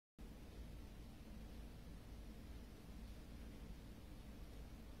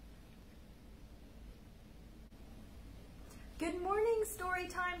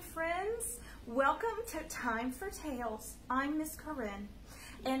Welcome to Time for Tales. I'm Ms.Corrine,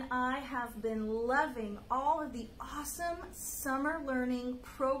 and I have been loving all of the awesome summer learning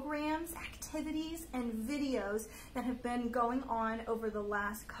programs, activities, and videos that have been going on over the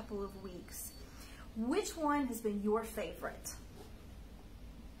last couple of weeks. Which one has been your favorite?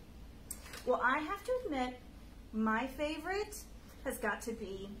 Well, I have to admit, my favorite has got to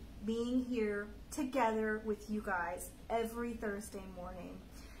be being here together with you guys every Thursday morning.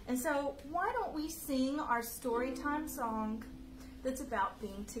 And so why don't we sing our story time song that's about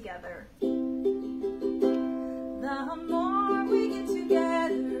being together. The more we get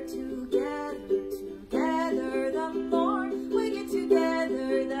together, the more we get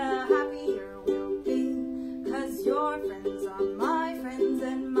together, the happier we'll be. 'Cause your friends are my friends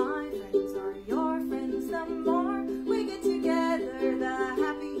and my friends are your friends. The more we get together, the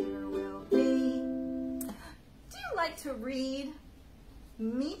happier we'll be. Do you like to read?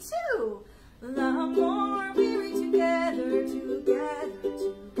 Me too. The more we read together,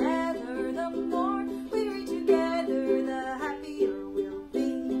 the more we read together, the happier we'll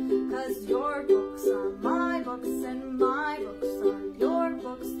be. 'Cause your books are my books and my books are your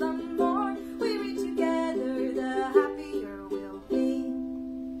books. The more we read together, the happier we'll be.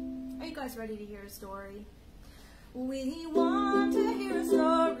 Are you guys ready to hear a story? We want to hear a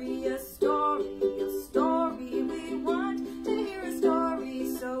story, a story, a story. We want to hear a story,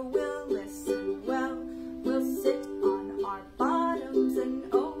 so we'll listen well. We'll sit on our bottoms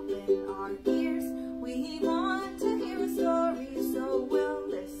and open our ears. We want to hear a story, so we'll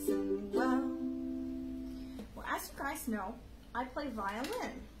listen well. Well, as you guys know, I play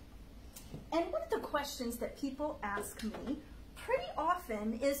violin. And one of the questions that people ask me pretty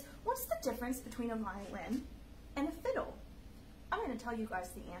often is, what's the difference between a violin and a fiddle? I'm going to tell you guys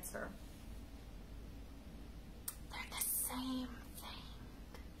the answer. They're the same thing.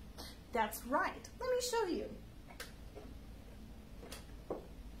 That's right. Let me show you.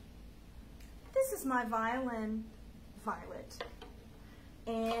 This is my violin, Violet.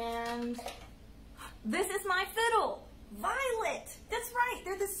 And this is my fiddle, Violet. That's right.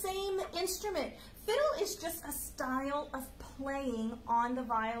 They're the same instrument. Fiddle is just a style of playing on the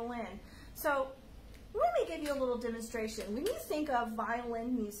violin. So let me give you a little demonstration. When you think of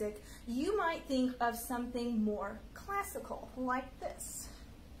violin music, you might think of something more classical, like this.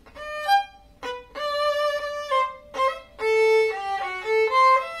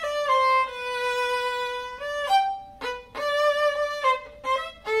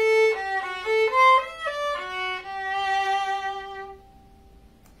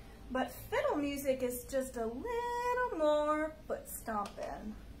 But fiddle music is just a little more foot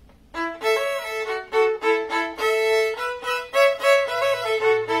stomping.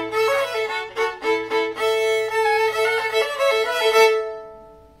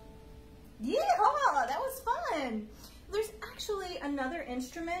 Another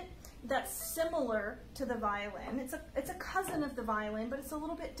instrument that's similar to the violin. It's a cousin of the violin, but it's a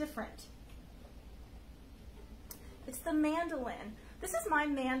little bit different. It's the mandolin. This is my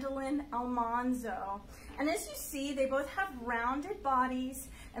mandolin Almanzo. And as you see, they both have rounded bodies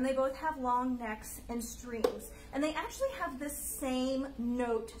and they both have long necks and strings. And they actually have the same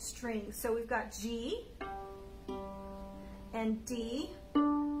note strings. So we've got G and D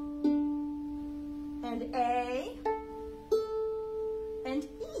and A and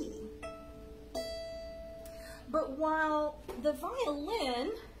E. But while the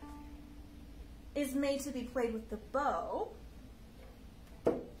violin is made to be played with the bow,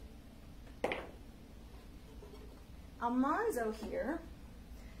 Almanzo here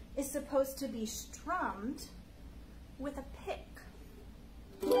is supposed to be strummed with a pick.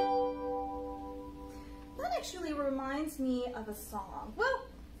 That actually reminds me of a song. Well,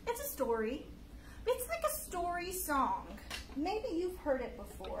 it's a story. It's like a story song. Maybe you've heard it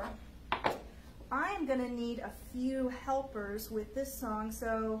before. I am going to need a few helpers with this song,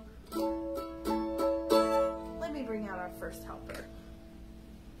 so let me bring out our first helper.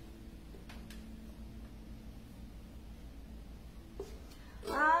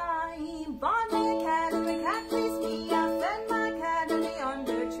 I bought me a cat and the cat pleased me. I fed my cat in the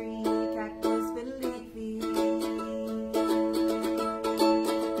under tree. Cat was fiddle leafy.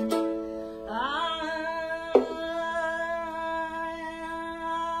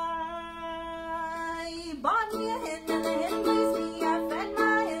 Bought me a hen and the hen pleased me. I fed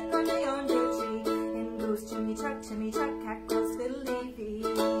my hen on the yonder tree. Hen goes chimney chuck, cat goes fiddle leafy.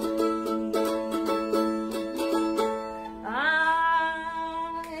 I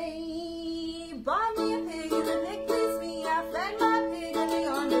bought me a pig and the pig pleased me. I fed my pig on the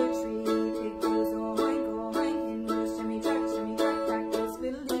yonder tree. Pig goes oh hoink, hen goes chimney chuck, cat goes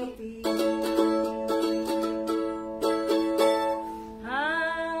fiddle leafy.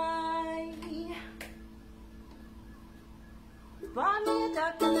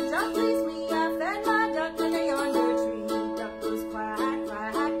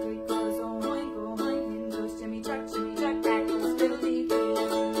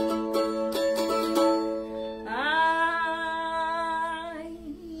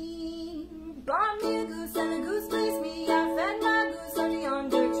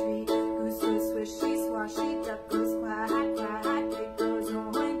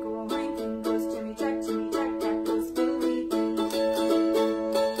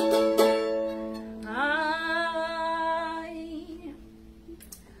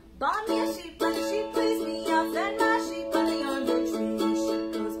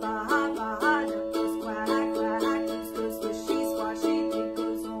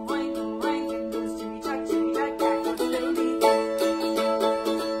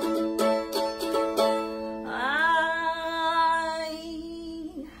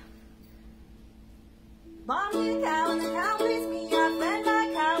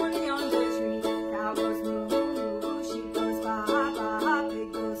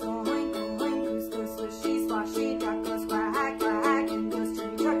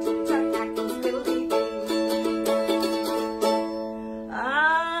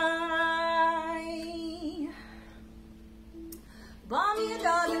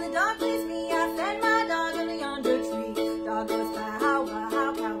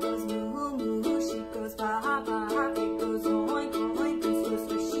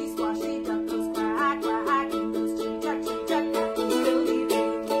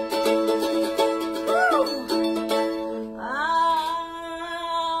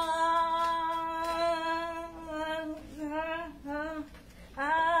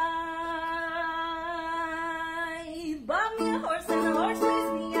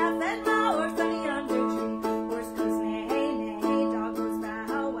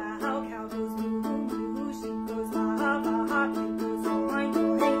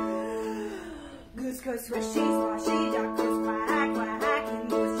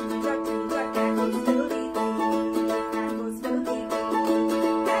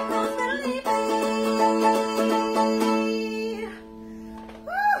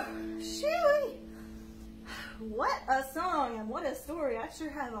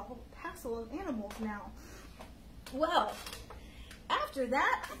 have a whole passel of animals now. Well, after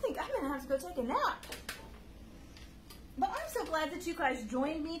that, I think I'm going to have to go take a nap. But I'm so glad that you guys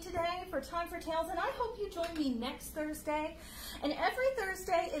joined me today for Time for Tales, and I hope you join me next Thursday and every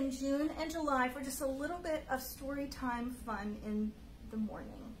Thursday in June and July for just a little bit of story time fun in the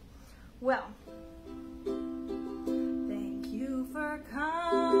morning. Well, thank you for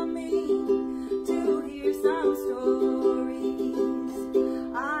coming to hear some stories.